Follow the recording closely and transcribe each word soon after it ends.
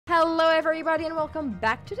Hello everybody and welcome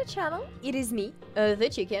back to the channel. It is me, the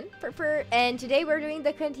chicken, and today we're doing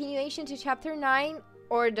the continuation to chapter 9,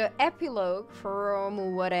 or the epilogue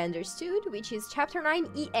from what I understood, which is chapter 9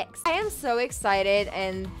 EX. I am so excited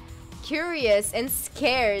and curious and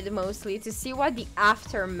scared mostly to see what the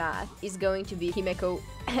aftermath is going to be. Himeko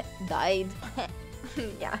died.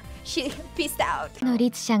 Yeah, she peaced out. It's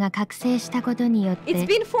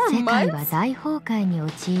been 4 months?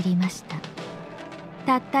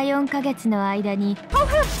 How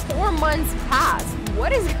have 4 months passed?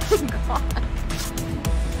 What is going on?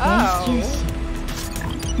 Oh.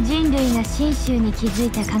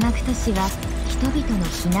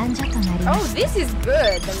 Oh, this is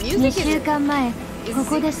good. The music is really nice.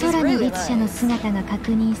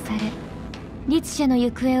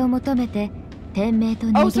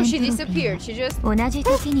 Oh, so she disappeared. She just vanished.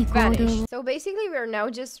 So basically we're now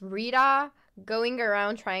just Rita going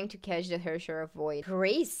around trying to catch the her share of void.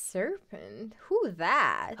 Gray serpent? Who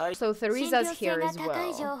that? So Theresa's here as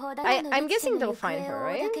well. I'm guessing they'll find her,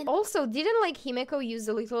 right? Also, didn't like Himeko use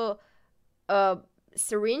a little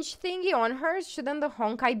syringe thingy on her? Shouldn't the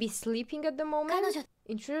Honkai be sleeping at the moment?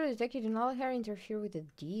 Intruder detected, do not let her interfere with the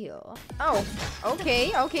deal. Oh,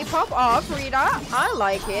 okay, pop off, Rita. I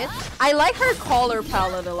like it. I like her color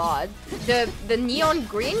palette a lot. The neon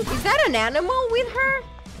green. Is that an animal with her?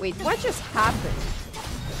 Wait, what just happened?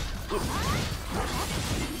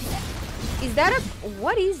 Is that a...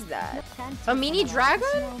 what is that? A mini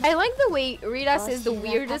dragon? I like the way Rita says the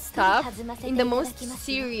weirdest stuff in the most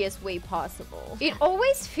serious way possible. It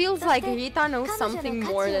always feels like Rita knows something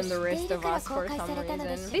more than the rest of us for some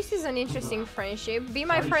reason. This is an interesting friendship. Be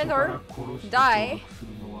my friend or die.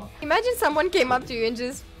 Imagine someone came up to you and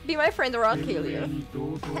just... be my friend or I'll kill you.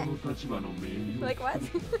 Like what?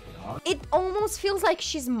 It almost feels like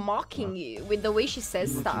she's mocking you with the way she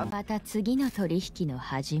says stuff.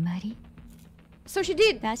 So she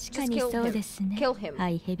did just kill him.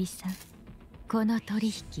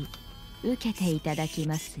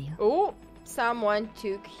 Oh, someone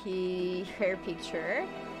took her picture.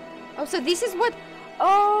 Oh, so this is what...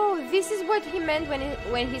 oh, this is what he meant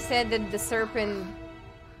when he said that the serpent...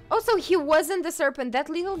 oh, so he wasn't the serpent. That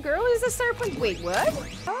little girl is the serpent. Wait, what?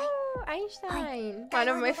 Oh, Einstein. One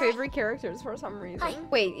of my favorite characters for some reason.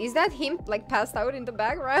 Wait, is that him like passed out in the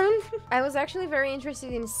background? I was actually very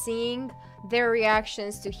interested in seeing their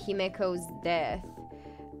reactions to Himeko's death.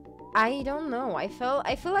 I don't know. I feel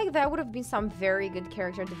like that would have been some very good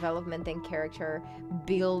character development and character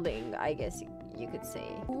building, I guess you could say.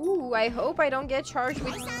 Ooh, I hope I don't get charged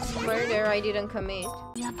with murder I didn't commit.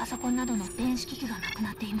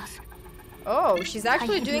 Oh, she's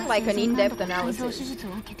actually doing like an in-depth analysis.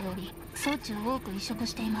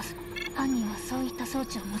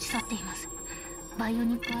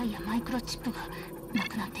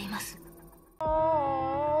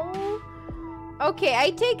 Oh. Okay,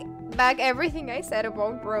 I take back everything I said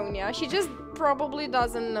about Bronya. She just probably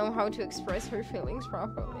doesn't know how to express her feelings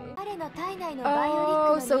properly.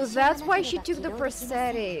 Oh, so that's why she took the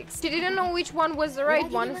prosthetics. She didn't know which one was the right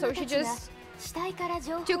one, so she just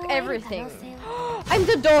took everything. I'm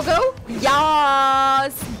the doggo?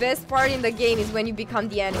 Yes! Best part in the game is when you become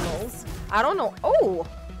the animals. I don't know. Oh!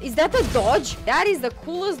 Is that the dodge? That is the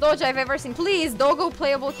coolest dodge I've ever seen. Please, doggo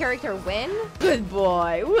playable character when? Good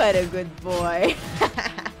boy. What a good boy.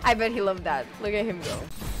 I bet he loved that. Look at him go.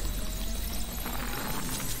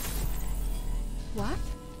 What?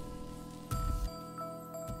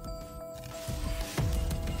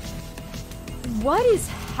 What is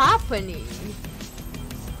happening?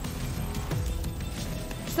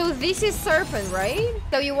 So this is serpent, right?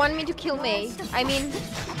 So you want me to kill May? I mean,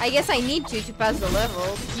 I guess I need to pass the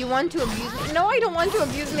level. You want to abuse me? No, I don't want to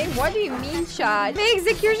abuse May. What do you mean, Chad? May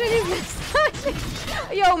execution is...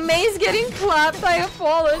 yo, May's getting clapped. I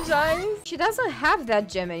apologize. She doesn't have that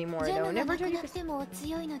gem anymore, though. Never tried to...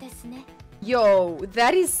 yo,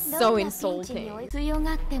 that is so insulting.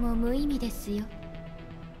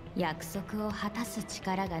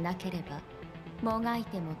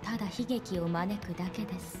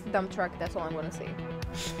 Dumb truck, that's all I'm gonna say.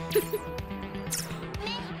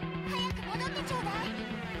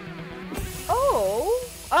 Oh,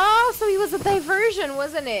 so it was a diversion,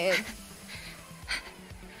 wasn't it?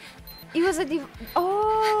 It was a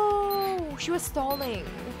oh, she was stalling.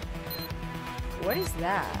 What is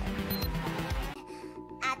that?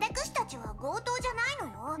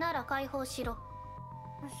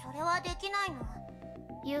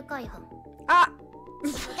 Ah!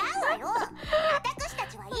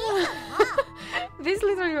 This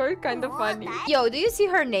literally was kind of funny. Yo, do you see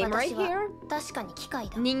her name right here?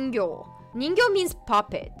 Ningyo. Ningyo means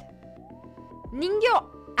puppet. Ningyo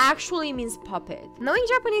actually means puppet. Knowing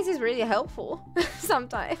Japanese is really helpful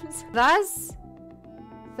sometimes. Thus,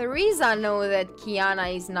 Theresa knows that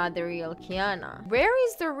Kiana is not the real Kiana. Where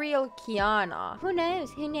is the real Kiana? Who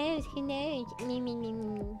knows? Who knows? Who knows?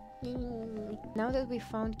 Now that we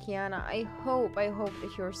found Kiana, I hope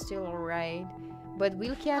that you're still alright. But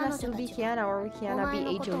will Kiana still be Kiana, or will Kiana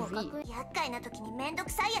be HOV?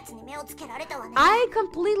 I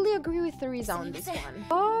completely agree with Theresa on this one.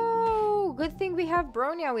 Oh, good thing we have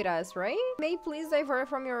Bronya with us, right? May please divert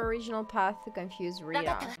from your original path to confuse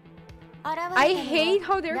Rita. I hate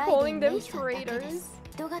how they're calling them traitors.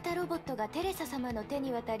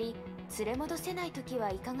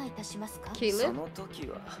 Caleb?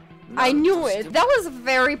 I knew it. That was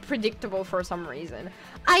very predictable for some reason.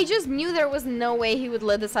 I just knew there was no way he would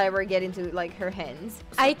let the cyber get into like her hands.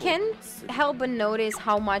 I can't help but notice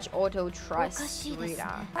how much Otto trusts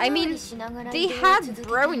Rita. I mean, they had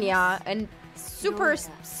Bronya and super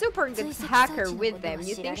good hacker with them.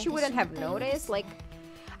 You think she wouldn't have noticed? Like,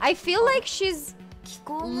 I feel like she's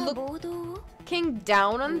looking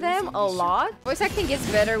down on them a lot. Voice acting gets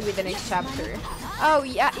better with the next chapter. Oh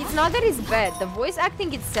yeah, it's not that it's bad. The voice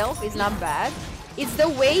acting itself is not bad. It's the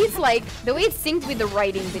way it's like, the way it's synced with the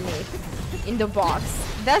writing beneath in the box.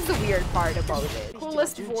 That's the weird part about it.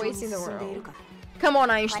 Coolest voice in the world. Come on,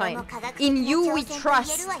 Einstein. In you we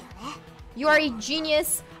trust. You are a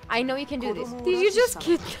genius. I know you can do this. Did you just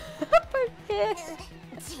kidnap a kid?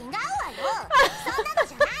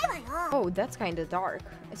 Oh, that's kind of dark,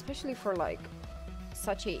 especially for like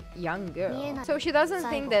such a young girl. So she doesn't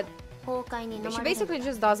think that, she basically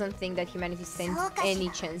just doesn't think that humanity stands any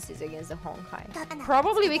chances against the Honkai.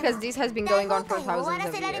 Probably because this has been going on for thousands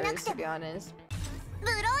of years, to be honest.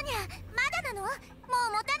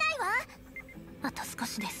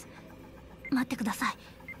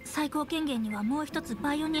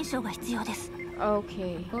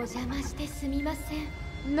 Okay.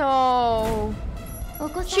 No.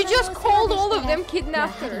 She just called all of them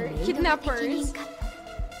kidnappers.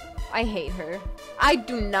 I hate her. I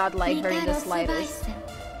do not like her in the slightest.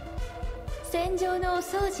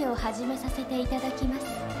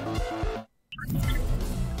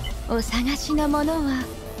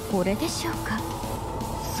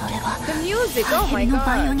 The music, oh my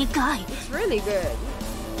god. It's really good.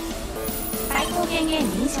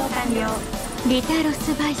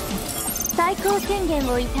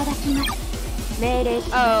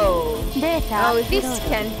 Oh, this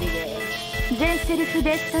can't be good.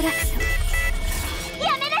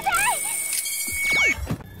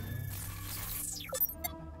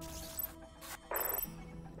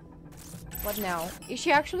 What now? Is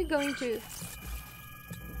she actually going to...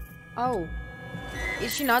 Oh.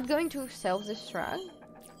 Is she not going to self-destruct?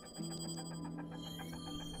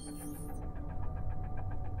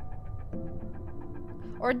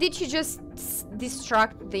 Or did she just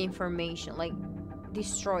destruct the information? Like,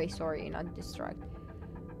 destroy, sorry, not destruct.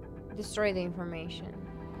 Destroy the information.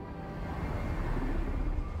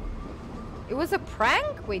 It was a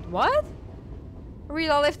prank? Wait, what?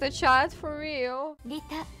 Rita left the chat for real.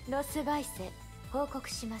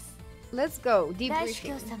 Let's go,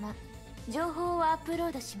 debriefing.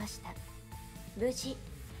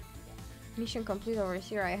 Mission complete,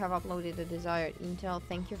 Overseer. I have uploaded the desired intel.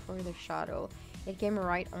 Thank you for the shadow. It came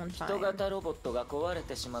right on time.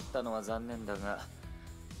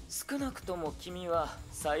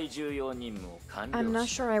 I'm not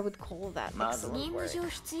sure I would call that excellent work.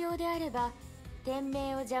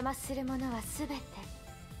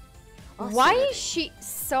 Why is she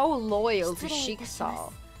so loyal to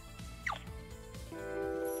Shiksa?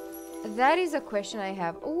 That is a question I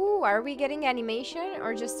have. Ooh, are we getting animation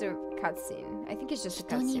or just a cutscene? I think it's just a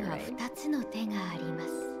cutscene, right?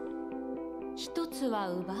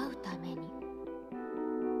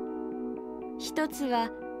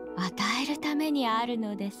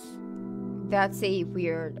 That's a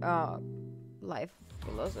weird life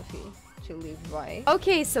philosophy to live by.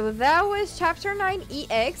 Okay, so that was chapter 9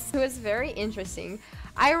 EX. It was very interesting.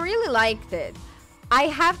 I really liked it. I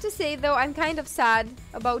have to say though, I'm kind of sad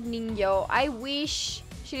about Ningyo. I wish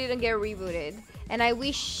she didn't get rebooted, and I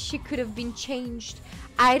wish she could have been changed.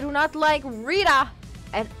 I do not like Rita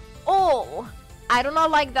at all. I do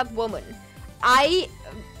not like that woman. I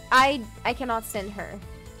cannot stand her.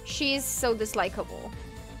 She is so dislikable.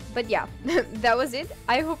 But yeah, that was it.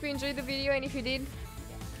 I hope you enjoyed the video, and if you did,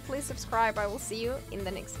 please subscribe. I will see you in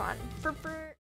the next one.